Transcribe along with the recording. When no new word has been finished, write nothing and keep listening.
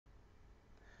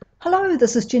Hello,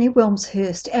 this is Jenny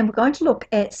Wilmshurst, and we're going to look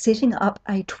at setting up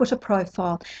a Twitter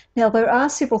profile. Now, there are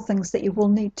several things that you will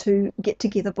need to get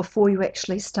together before you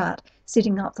actually start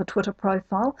setting up the Twitter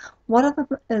profile. One of them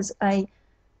is a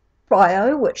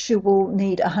bio, which you will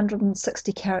need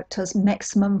 160 characters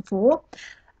maximum for,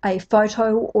 a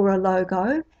photo or a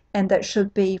logo, and that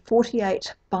should be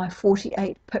 48 by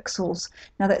 48 pixels.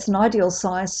 Now, that's an ideal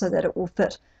size so that it will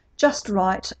fit just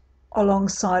right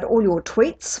alongside all your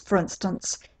tweets. For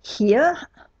instance, here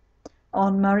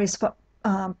on Murray's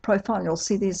profile, you'll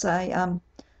see there's a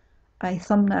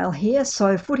thumbnail here.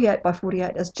 So 48 by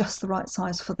 48 is just the right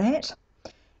size for that,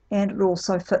 and it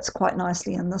also fits quite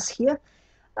nicely in this here.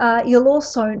 You'll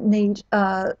also need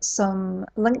some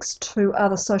links to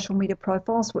other social media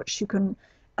profiles, which you can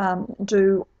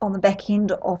do on the back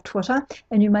end of Twitter,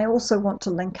 and you may also want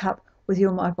to link up with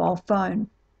your mobile phone.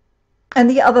 And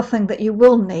the other thing that you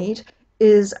will need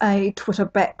is a Twitter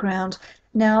background.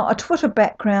 Now, a Twitter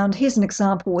background, here's an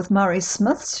example with Murray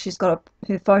Smiths. She's got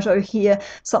her photo here,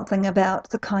 something about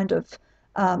the kind of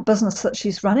business that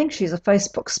she's running. She's a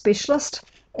Facebook specialist,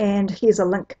 and here's a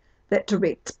link that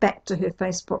directs back to her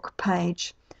Facebook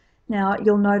page. Now,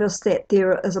 you'll notice that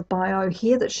there is a bio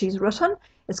here that she's written.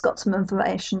 It's got some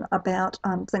information about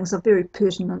things that are very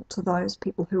pertinent to those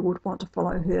people who would want to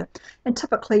follow her. And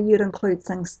typically you'd include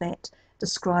things that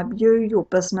describe you, your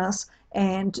business,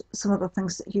 and some of the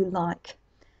things that you like.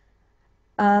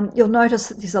 You'll notice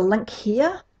that there's a link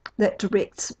here that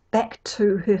directs back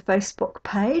to her Facebook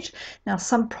page. Now,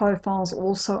 some profiles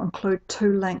also include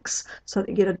 2 links, so that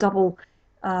you get a double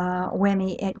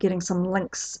whammy at getting some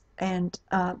links and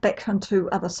back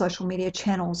into other social media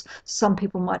channels. Some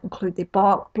people might include their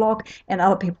blog, and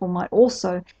other people might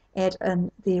also add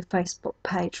in their Facebook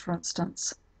page, for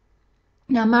instance.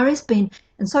 Now, Murray's been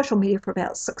in social media for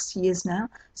about 6 years now,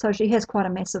 so she has quite a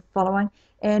massive following.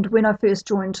 And when I first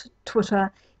joined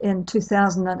Twitter in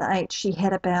 2008, she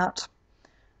had about,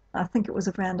 I think it was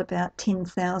around about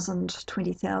 10,000,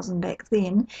 20,000 back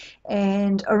then.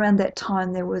 And around that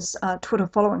time, there was Twitter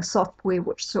following software,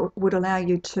 which would allow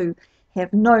you to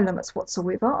have no limits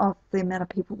whatsoever of the amount of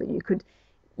people that you could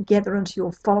gather into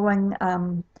your following.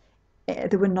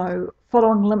 There were no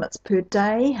following limits per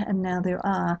day, and now there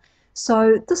are.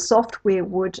 So this software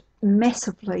would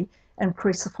massively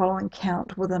increase the following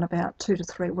count within about 2 to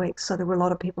 3 weeks. So there were a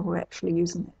lot of people who were actually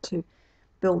using it to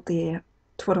build their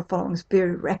Twitter followings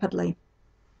very rapidly.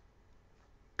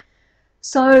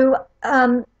 So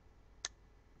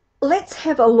let's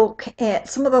have a look at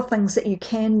some of the things that you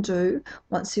can do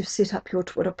once you've set up your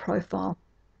Twitter profile.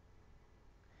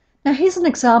 Now, here's an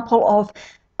example of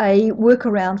a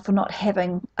workaround for not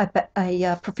having a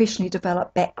professionally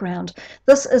developed background.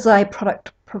 This is a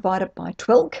product provided by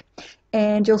Twilk,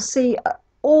 and you'll see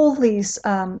all these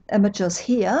images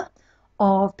here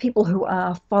of people who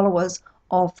are followers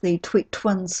of the Tweet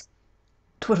Twins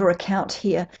Twitter account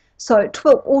here. So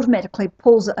Twilk automatically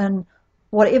pulls in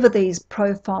whatever these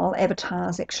profile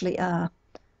avatars actually are.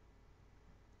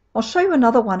 I'll show you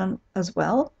another one as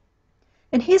well.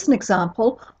 And here's an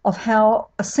example of how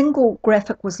a single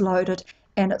graphic was loaded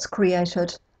and it's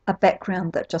created a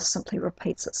background that just simply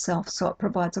repeats itself. So it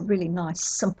provides a really nice,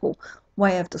 simple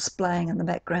way of displaying in the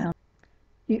background.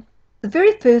 The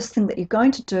very first thing that you're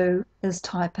going to do is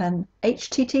type in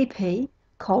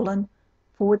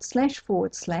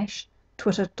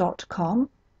http://twitter.com,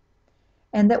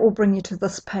 and that will bring you to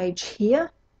this page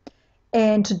here.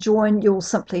 And to join, you'll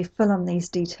simply fill in these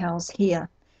details here.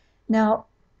 Now,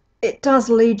 it does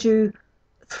lead you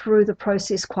through the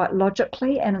process quite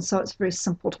logically, and so it's very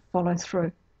simple to follow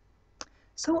through.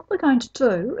 So what we're going to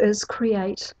do is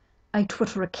create a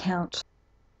Twitter account.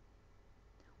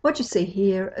 What you see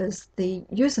here is the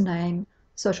username,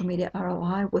 Social Media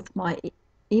ROI, with my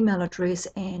email address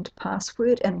and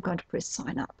password, and I'm going to press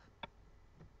sign up.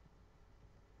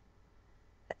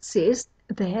 It says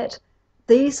that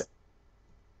these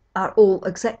are all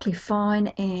exactly fine,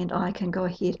 and I can go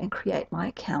ahead and create my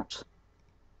account.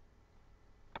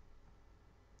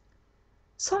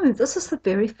 So this is the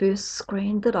very first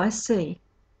screen that I see,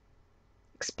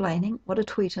 explaining what a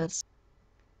tweet is.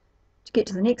 To get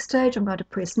to the next stage, I'm going to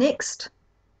press next,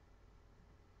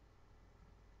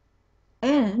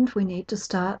 and we need to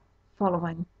start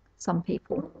following some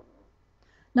people.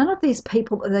 None of these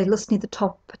people, they list near the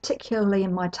top, particularly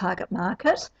in my target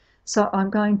market, so I'm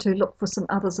going to look for some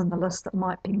others in the list that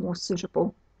might be more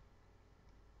suitable.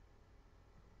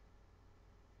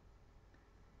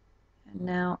 And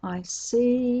now I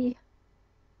see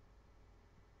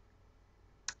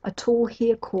a tool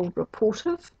here called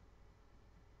Reportive.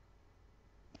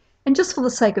 And just for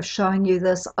the sake of showing you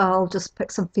this, I'll just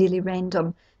pick some fairly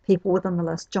random people within the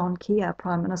list. John Key, our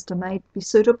Prime Minister, may be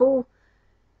suitable.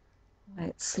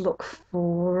 Let's look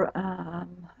for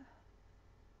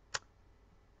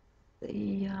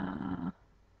the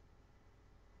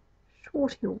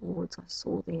Shorty Awards. I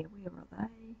saw there. Where are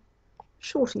they?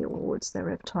 Shorty Awards. They're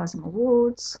advertising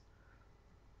awards.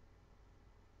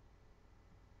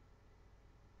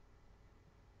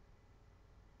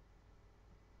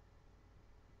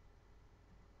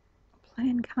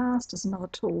 Plancast is another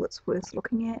tool that's worth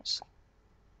looking at.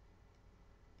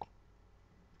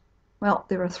 Well,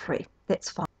 there are 3.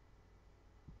 That's fine.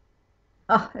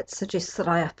 Oh, it suggests that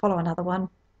I follow another one.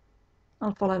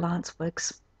 I'll follow Lance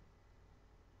Wiggs.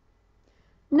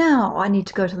 Now I need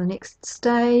to go to the next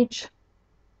stage.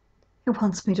 It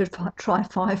wants me to try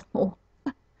 5 more.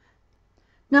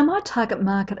 Now my target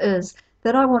market is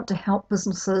that I want to help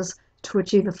businesses to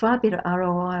achieve a far better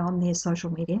ROI on their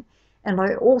social media, and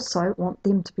I also want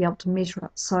them to be able to measure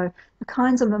it. So the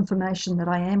kinds of information that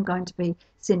I am going to be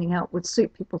sending out would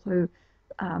suit people who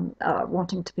are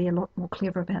wanting to be a lot more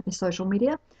clever about their social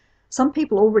media. Some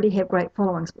people already have great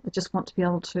followings, but they just want to be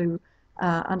able to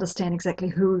understand exactly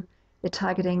who they're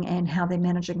targeting and how they're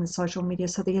managing the social media.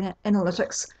 So the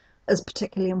analytics is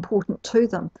particularly important to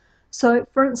them. So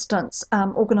for instance,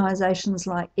 organisations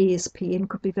like ESPN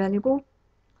could be valuable.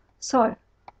 So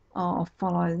I'll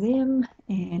follow them,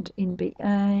 and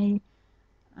NBA.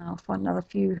 I'll find another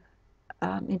few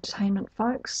entertainment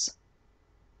folks.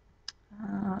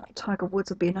 Tiger Woods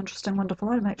would be an interesting one to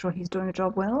follow to make sure he's doing a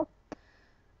job well.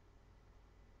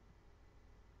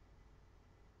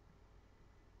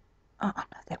 Oh, no,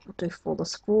 that will do for the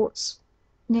sports.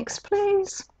 Next,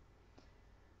 please.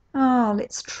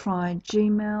 Let's try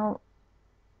Gmail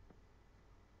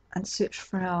and search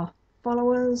for our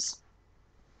followers.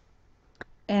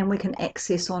 And we can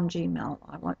access on Gmail.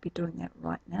 I won't be doing that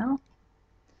right now.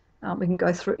 We can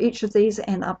go through each of these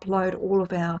and upload all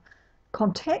of our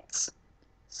contacts.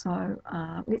 So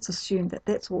let's assume that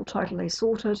that's all totally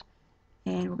sorted,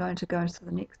 and we're going to go to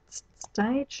the next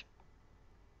stage.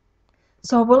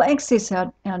 So we'll access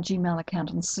our Gmail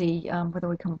account and see whether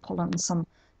we can pull in some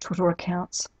Twitter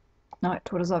accounts. No,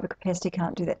 Twitter's over capacity,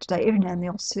 can't do that today. Every now and then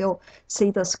you'll still see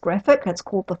this graphic. It's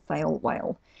called the fail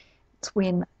whale. It's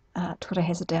when Twitter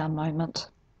has a down moment.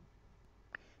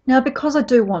 Now, because I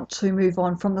do want to move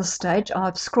on from this stage,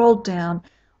 I've scrolled down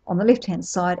on the left-hand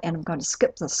side and I'm going to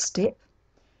skip this step.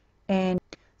 And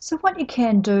so what you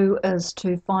can do is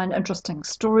to find interesting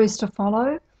stories to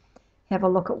follow, have a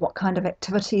look at what kind of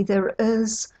activity there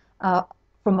is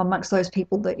from amongst those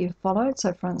people that you've followed.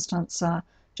 So for instance,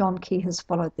 John Key has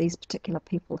followed these particular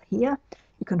people here.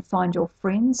 You can find your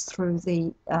friends through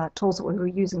the tools that we were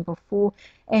using before,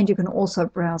 and you can also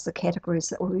browse the categories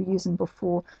that we were using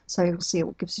before. So you'll see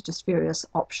it gives you just various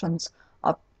options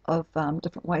of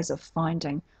different ways of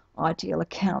finding ideal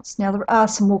accounts. Now there are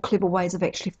some more clever ways of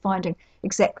actually finding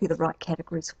exactly the right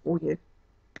categories for you.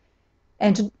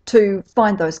 And to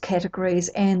find those categories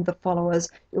and the followers,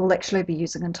 you'll actually be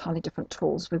using entirely different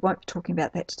tools. We won't be talking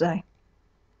about that today.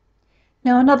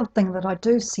 Now another thing that I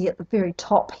do see at the very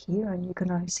top here, and you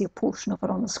can only see a portion of it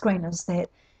on the screen, is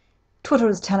that Twitter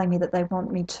is telling me that they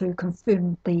want me to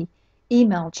confirm the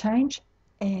email change.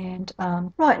 And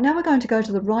right, now we're going to go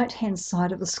to the right hand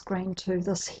side of the screen to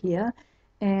this here,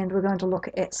 and we're going to look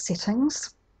at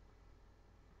settings.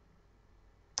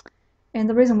 And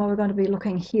the reason why we're going to be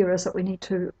looking here is that we need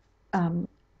to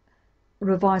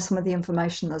revise some of the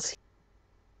information that's here.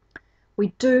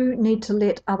 We do need to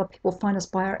let other people find us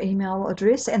by our email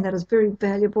address, and that is very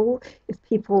valuable if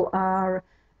people are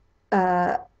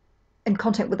in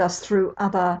contact with us through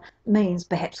other means.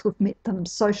 Perhaps we've met them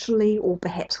socially, or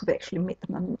perhaps we've actually met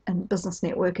them in Business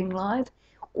Networking Live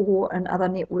or in other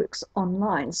networks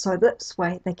online. So this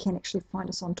way they can actually find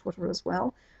us on Twitter as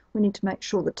well. We need to make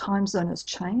sure the time zone is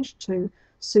changed to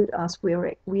suit us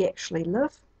where we actually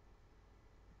live.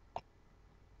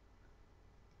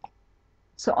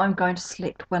 So I'm going to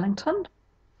select Wellington.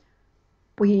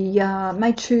 We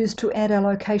may choose to add our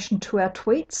location to our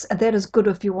tweets, and that is good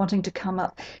if you're wanting to come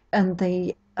up in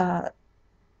the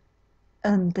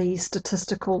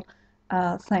statistical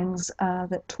things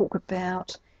that talk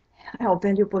about how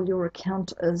valuable your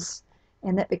account is,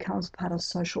 and that becomes part of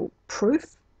social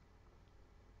proof.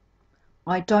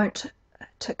 I don't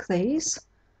tick these.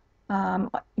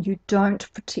 You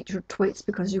don't protect your tweets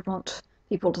because you want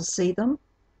people to see them.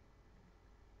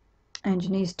 And you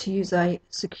need to use a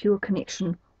secure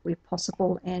connection where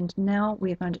possible. And now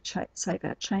we're going to save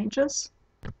our changes.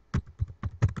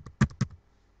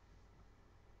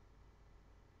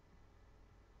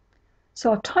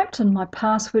 So I've typed in my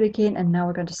password again, and now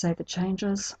we're going to save the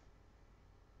changes.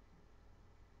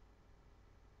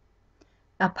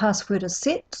 Our password is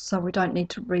set, so we don't need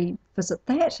to revisit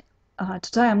that.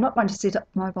 Today I'm not going to set up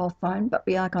the mobile phone, but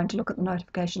we are going to look at the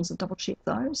notifications and double check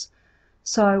those.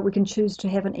 So we can choose to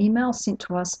have an email sent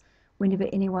to us whenever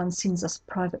anyone sends us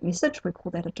a private message. We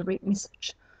call that a direct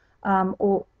message.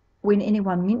 Or when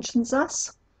anyone mentions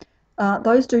us.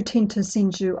 Those do tend to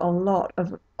send you a lot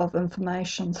of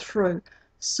information through.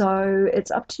 So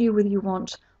it's up to you whether you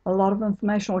want a lot of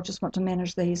information or just want to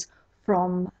manage these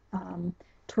from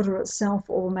Twitter itself,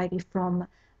 or maybe from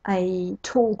a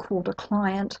tool called a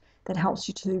client that helps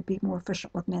you to be more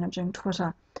efficient with managing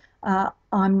Twitter.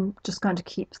 I'm just going to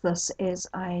keep this as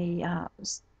a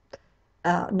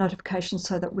notification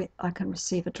so that I can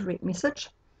receive a direct message.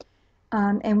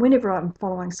 And whenever I'm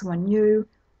following someone new,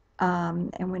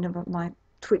 and whenever my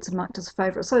tweets are marked as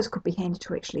favourites, those could be handy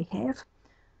to actually have.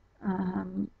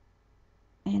 And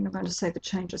I'm going to save the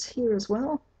changes here as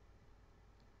well.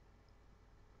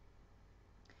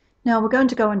 Now we're going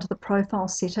to go into the profile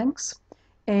settings,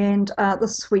 and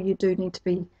this is where you do need to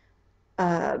be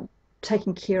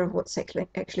taking care of what's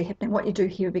actually happening. What you do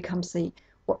here becomes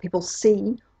what people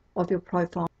see of your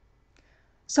profile.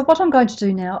 So what I'm going to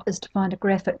do now is to find a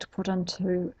graphic to put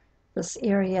into this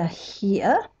area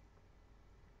here.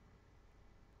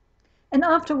 And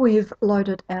after we've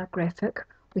loaded our graphic,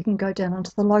 we can go down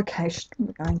into the location.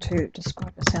 We're going to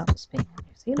describe ourselves as being in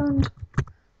New Zealand,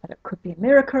 but it could be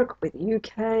America, it could be the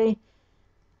UK.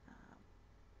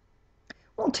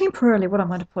 Well, temporarily what I'm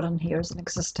going to put in here is an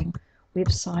existing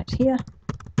website here.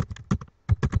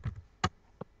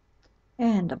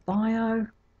 And a bio.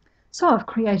 So I've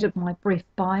created my brief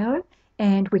bio,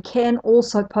 and we can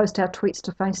also post our tweets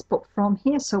to Facebook from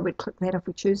here, so we'd click that if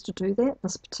we choose to do that.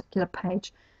 This particular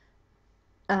page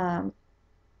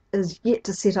is yet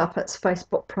to set up its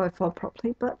Facebook profile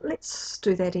properly, but let's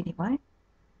do that anyway.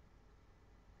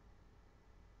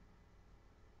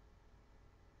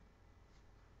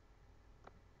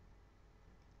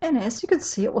 And as you can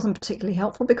see, it wasn't particularly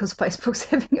helpful because Facebook's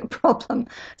having a problem.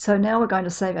 So now we're going to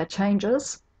save our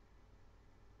changes.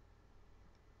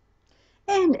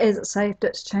 And as it saved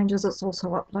its changes, it's also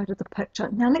uploaded the picture.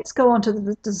 Now let's go on to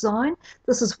the design.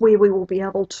 This is where we will be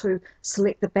able to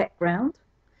select the background.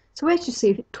 So as you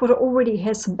see, Twitter already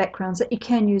has some backgrounds that you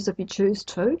can use if you choose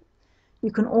to.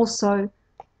 You can also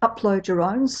upload your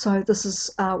own. So this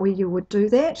is where you would do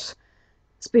that,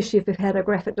 especially if you've had a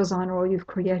graphic designer or you've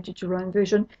created your own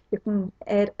version. You can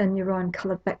add in your own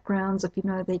coloured backgrounds if you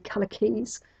know the colour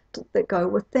keys that go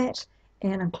with that,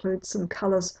 and include some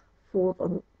colours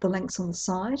for the links on the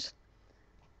side.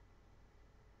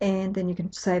 And then you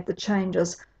can save the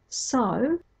changes.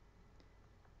 So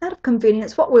out of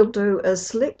convenience, what we'll do is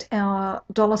select our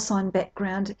 $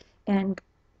 background and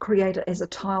create it as a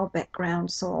tile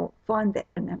background. So I'll find that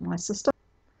in my system.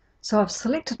 So I've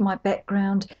selected my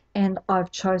background and I've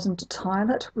chosen to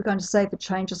tile it. We're going to save the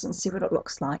changes and see what it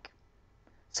looks like.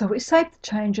 So we saved the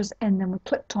changes and then we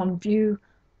clicked on View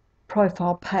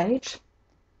Profile Page,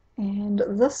 and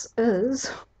this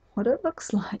is what it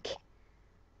looks like.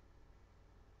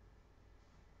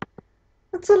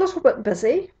 It's a little bit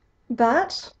busy,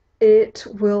 but it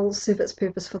will serve its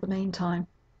purpose for the meantime.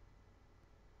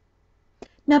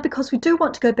 Now, because we do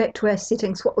want to go back to our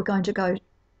settings, what we're going to go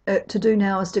to do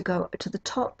now is to go to the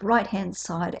top right hand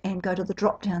side and go to the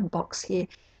drop down box here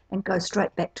and go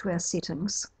straight back to our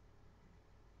settings.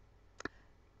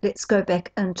 Let's go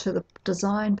back into the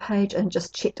design page and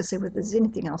just check to see whether there's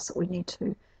anything else that we need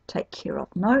to take care of.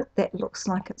 No, that looks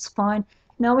like it's fine.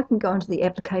 Now we can go into the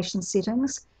application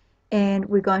settings, and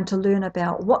we're going to learn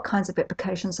about what kinds of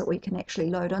applications that we can actually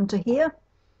load into here.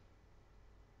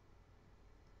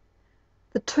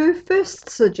 The two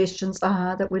first suggestions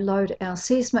are that we load our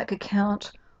Seesmic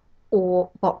account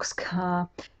or Boxcar.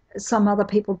 Some other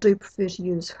people do prefer to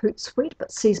use Hootsuite,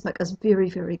 but Seesmic is very,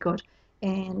 very good,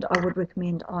 and I would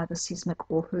recommend either Seesmic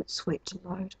or Hootsuite to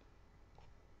load.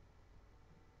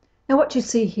 Now what you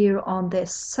see here on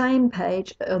this same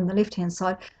page on the left hand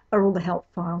side are all the help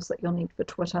files that you'll need for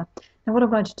Twitter. Now what I'm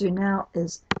going to do now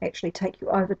is actually take you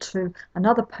over to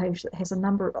another page that has a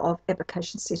number of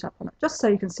applications set up on it, just so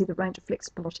you can see the range of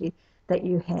flexibility that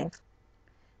you have.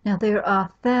 Now there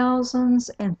are thousands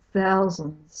and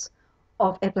thousands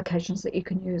of applications that you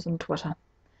can use on Twitter,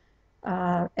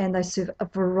 and they serve a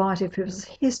variety of purposes.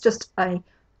 Here's just a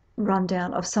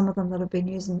rundown of some of them that have been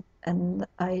used in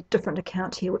a different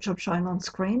account here, which I'm showing on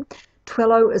screen.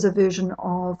 Twello is a version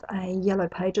of a Yellow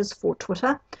Pages for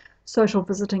Twitter. Social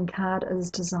Visiting Card is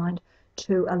designed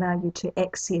to allow you to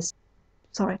access,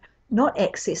 not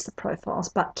access the profiles,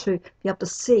 but to be able to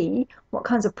see what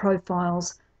kinds of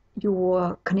profiles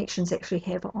your connections actually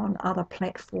have on other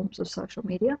platforms of social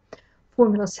media.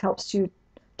 Formulas helps you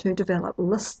to develop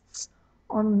lists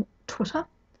on Twitter.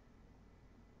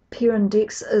 Peer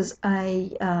Index is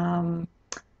a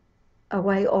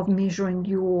way of measuring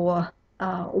your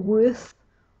worth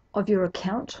of your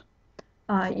account.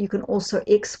 You can also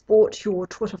export your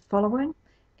Twitter following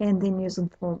and then use them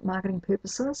for marketing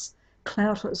purposes.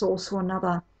 Klout is also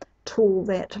another tool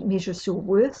that measures your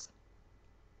worth.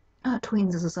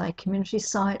 Tweens is a community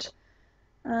site.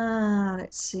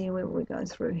 Let's see where we go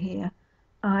through here.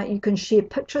 You can share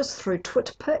pictures through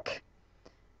TwitPic.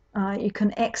 You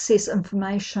can access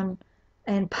information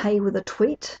and pay with a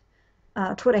tweet.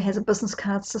 Twitter has a business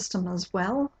card system as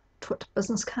well, Twit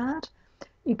Business Card.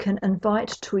 You can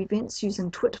invite to events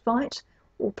using Twitvite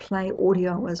or play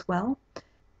audio as well.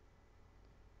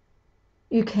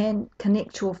 You can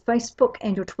connect your Facebook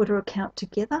and your Twitter account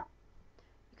together.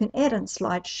 You can add in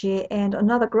SlideShare, and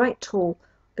another great tool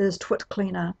is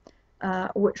TwitCleaner,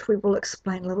 which we will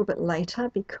explain a little bit later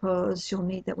because you'll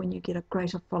need that when you get a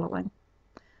greater following.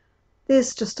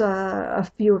 There's just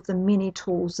a few of the many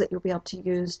tools that you'll be able to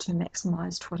use to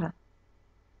maximize Twitter.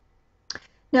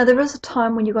 Now, there is a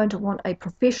time when you're going to want a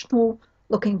professional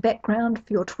looking background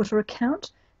for your Twitter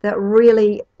account that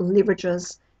really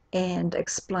leverages and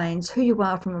explains who you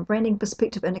are from a branding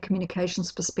perspective and a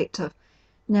communications perspective.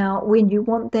 Now, when you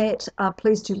want that,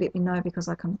 please do let me know because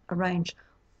I can arrange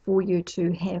for you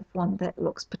to have one that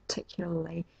looks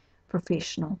particularly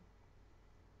professional.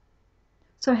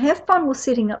 So have fun with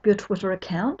setting up your Twitter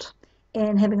account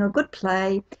and having a good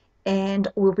play, and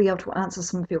we'll be able to answer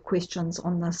some of your questions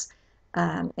on this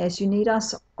as you need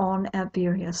us on our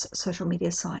various social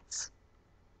media sites.